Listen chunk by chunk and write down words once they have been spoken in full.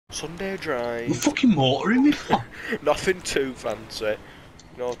Sunday drive. You're fucking motoring me for? Nothing too fancy. You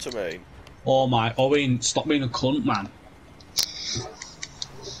know what I mean? Oh my, Owen, stop being a cunt, man.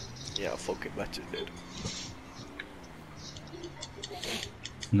 Yeah, I fucking bet it did.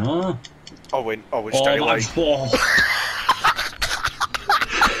 No. Owen, stay away.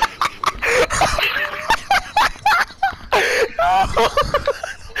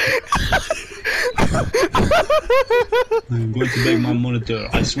 I'm going to beg my monitor,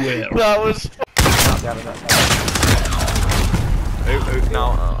 I swear. That was.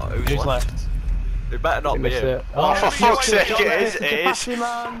 Who's left? It better not be him. Oh, for fuck's sake, it is. Fucking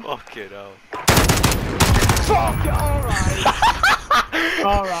hell. Fuck it, alright.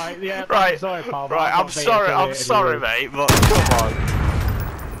 Alright, yeah. Right, sorry, pal, right, I'm sorry, mate, but come on.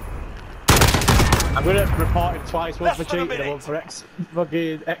 I'm gonna report him twice, one for cheating and one for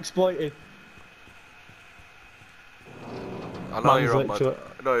fucking exploiting. I know you're on my team.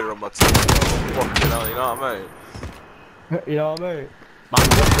 Fucking hell, you know what I mean? You know what I mean?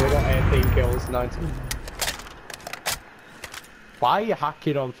 Man's actually got 18 kills, 19. Why are you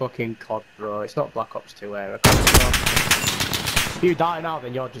hacking on fucking COD, bro? It's not Black Ops 2 era. If you die now,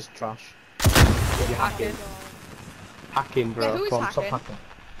 then you're just trash. You're hacking. Hacking, bro. Yeah, who is Come on, hacking? stop hacking.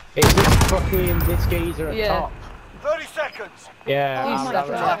 It's this fucking, this geezer at top. 30 seconds! Yeah, Oh, that's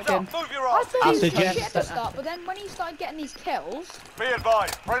hacking. Move your I ass! thought he was suggest shit at the start, but then when he started getting these kills... Be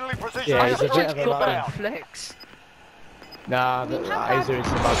advised, friendly precision Yeah, he's a airstrike bit of a bad inbound. flex. Nah, the Iser is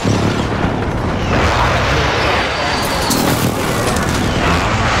the bad.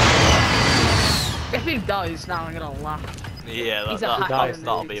 If he dies now, I'm gonna laugh. Yeah,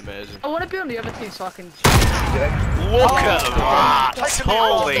 that'll be amazing. I want to be on the other team so I can... Look at that!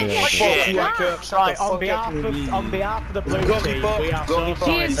 Holy shit! Right, on behalf of the blue team, we are so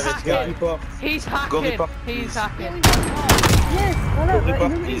sorry for this guy. He's hacking! He's hacking! Yes, whatever.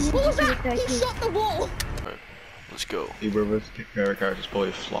 What was that? He shot the wall! Let's go. You were with favorite characters,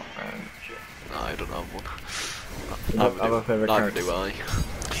 boy, flop, man. No, I don't have one. I have a favorite character. Neither do I.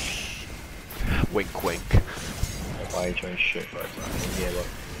 Wink, wink. Why are you trying to shit right now? Yeah, look.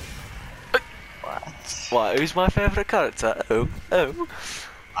 What? Who's my favourite character? Oh.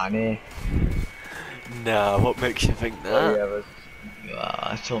 Annie. No, what makes you think that? Oh, yeah, but...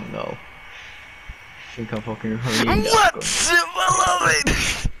 I don't know. I think I'm fucking running. What's it, my loving?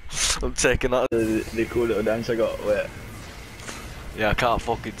 I'm taking that. The cool little dance I got, wait. Yeah, I can't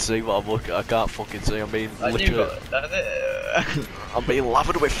fucking see what I'm looking at. I can't fucking see. I'm being literally. I'm being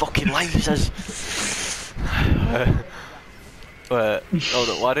lathered with fucking lasers. Wait, hold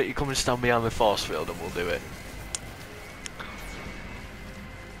on. Why don't you come and stand behind the force field and we'll do it?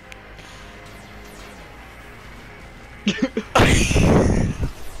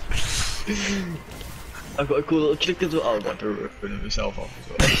 I've got a cool little trick as well. I'll want to rip myself off as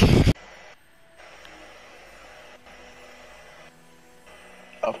well.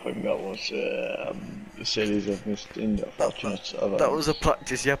 I think that was a series of missed unfortunate. That was a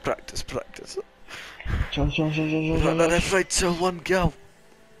practice, yeah, practice. Chance. Right, now, 3, 2, 1, go.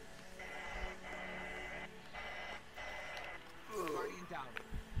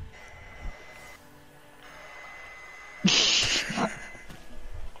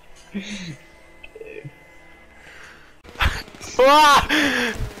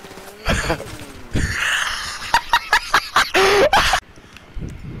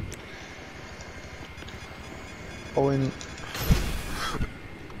 Owen.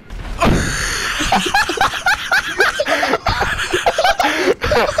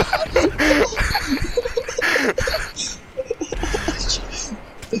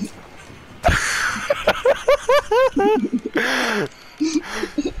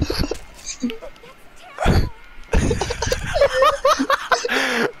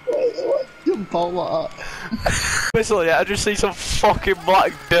 Basically, I just see some fucking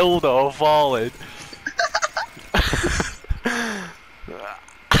black dildo falling.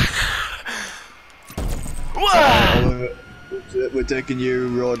 We're taking you,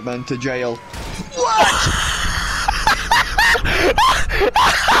 roadman, to jail. What?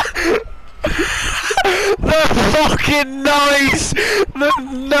 The fucking noise! The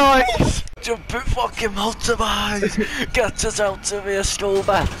noise! Jump it, fucking motorbike! Get us out of here,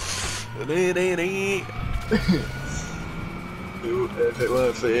 Scuba! If it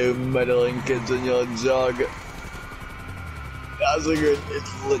weren't for you meddling kids and your dog. That's a good.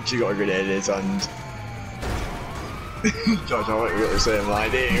 It's literally got a grenade in its hand. George, I think we got the same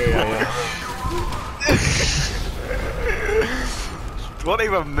idea. It wasn't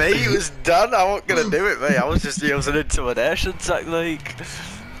even me, it was done. I wasn't gonna do it, mate. I was just using intimidation technique.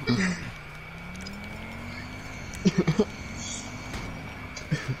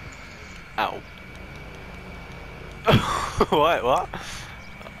 Ow. Wait, what?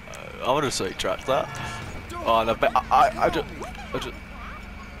 I want to say track that. Oh, and I just,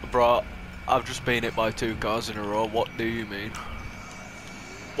 bro, I've just been hit by 2 cars in a row. What do you mean?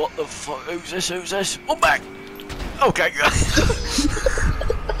 What the fuck? Who's this? Who's this? One back. Okay.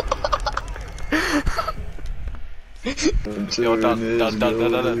 Yo, Dan,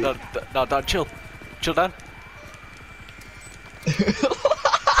 chill, Dan.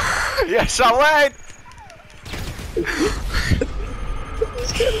 Yes, I win.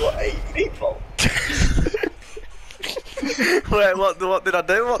 What 8 people? Wait, what did I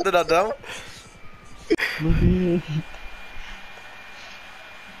do? What did I do?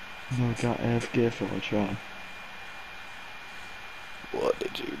 No, I got AFK for a try. What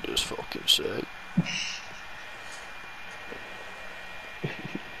did you just fucking say?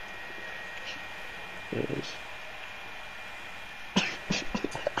 Yes.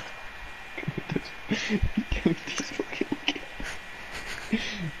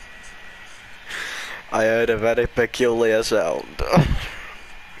 I heard a very peculiar sound.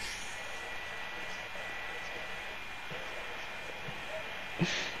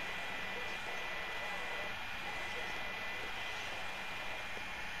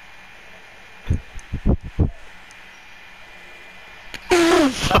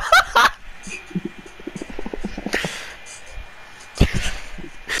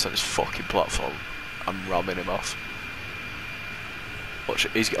 It's on his fucking platform. I'm ramming him off. Watch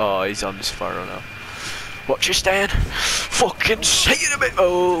it. He's on this fire now. Watch your stand. Fucking see you in a bit.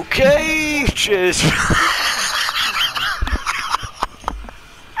 Okay. Cheers.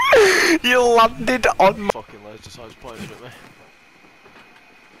 You landed on my fucking laser size pointed at me.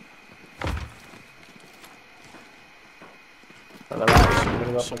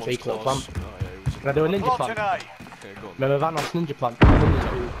 Someone's close. Can I do a ninja plant? Okay, go on. Remember Vanos ninja plant?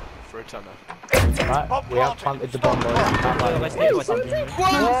 For a tenner. Right, we have planted the bomb. Let's do it. Oh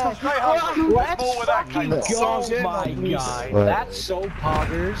my god, that's so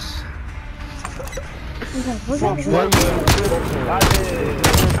poggers.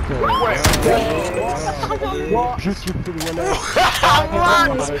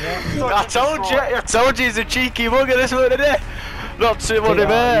 I told you he's a cheeky mugger, this one today. Not too money,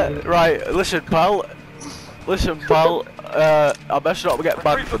 mate. Right, listen, pal. I best not get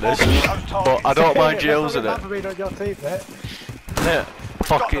banned for this, but I don't mind you using it. Yeah,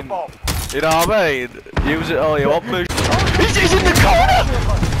 fucking, you know what I mean? Use it all you want, mate. He's in the corner!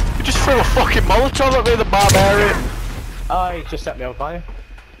 He just threw a fucking Molotov at me, the barbarian. Oh, he just set me on fire.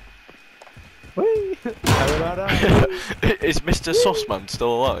 Is Mr. Sussman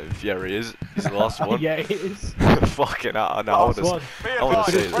still alive? Yeah, he is. He's the last one. Yeah, he is. Fucking hell, I know. I want to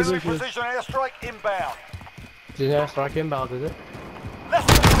see this. Friendly precision airstrike inbound. Is it airstrike inbound, is it?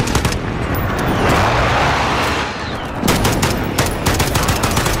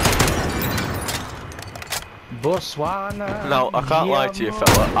 Botswana. No, I can't lie to you,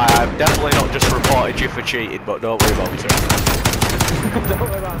 fella. I have definitely not just reported you for cheating, but don't worry about it. Don't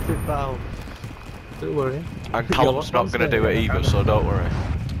worry about it, pal. Don't worry. And Callum's not going to do it either, so don't worry.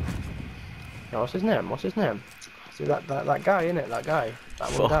 No, what's his name? What's his name? See that guy, innit? That guy.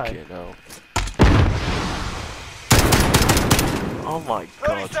 That one guy. Fucking hell. Oh my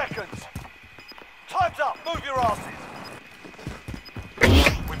 30 god. seconds. Time's up. Move your asses.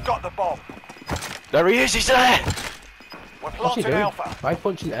 We've got the bomb. There he is, he's there! We're What's he planting doing? Alpha. Why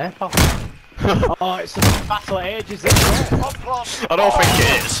punching the air, pal? Oh, it's a battle of ages, isn't it? Bomb planted. I don't think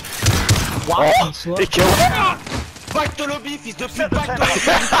it is. What? Oh, he killed him! Back to lobby, fils de Set pute, the back to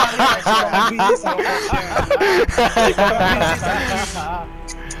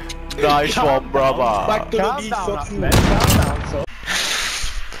tempo. Nice one, brother. Back to Calm lobby, down, fuck you. man. Calm down, son.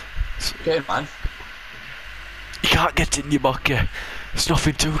 Okay, man. You can't get in, you Monke. There's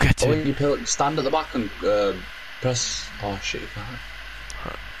nothing to get Oh, in. you stand at the back and press. Oh shit, you can't.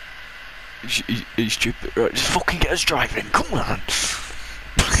 He's stupid. Right, just fucking get us driving. Come on.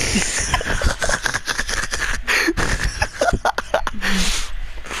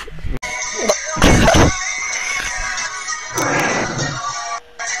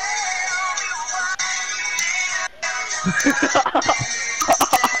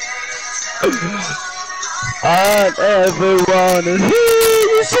 And everyone is here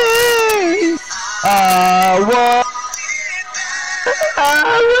to say, I want.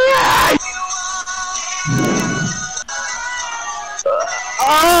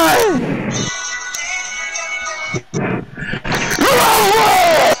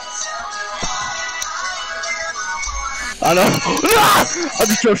 I know. I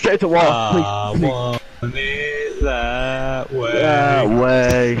just drove straight to the wall. Please. One is that way. That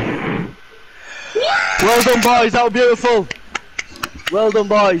way. Well done, boys. That was beautiful. Well done,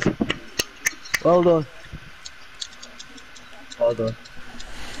 boys. Well done. Well done.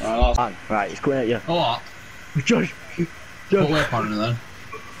 Right, it's coming at you. Oh, what? Josh. Put waypoint on it then.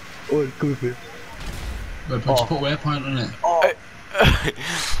 Oh, come here. Wait, just put waypoint on it.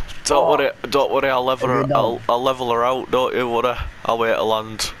 Don't worry, I'll level her out, don't you worry. I'll wait to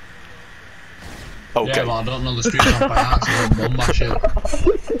land. Okay. Yeah, but I don't know the streets off by heart, so I won't bomb that shit.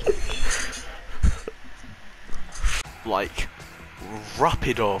 Like,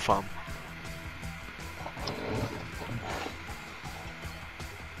 rapido, fam.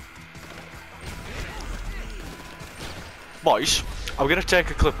 Boys, I'm gonna take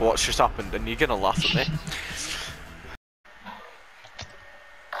a clip of what's just happened and you're gonna laugh at me.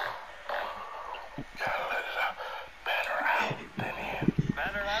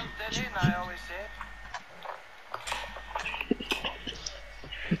 Better out than in, I always say.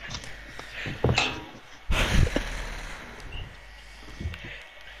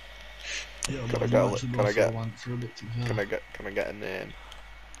 Can I get a name?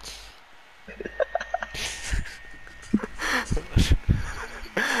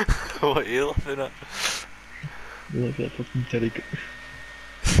 What are you laughing at? Look at that fucking Teddy.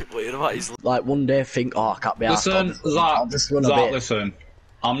 What are you about? He's Like one day think, oh, I can't be arsed. Listen, I'll just run a Zach, bit. listen.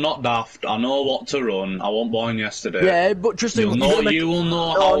 I'm not daft. I know what to run. I wasn't born yesterday. Yeah, but just You will know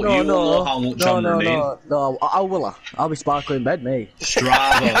how much I'm running. No, how will I? I'll be sparkling in bed, mate.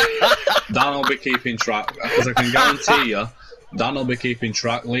 Strava. Dan will be keeping track, because I can guarantee you, Dan will be keeping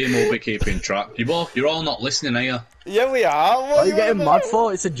track, Liam will be keeping track. You're all not listening, are you? yeah, we are. What are you getting mad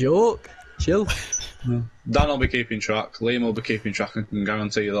for? It's a joke. Chill. Dan will be keeping track, Liam will be keeping track, I can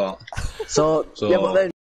guarantee you that. So yeah, but then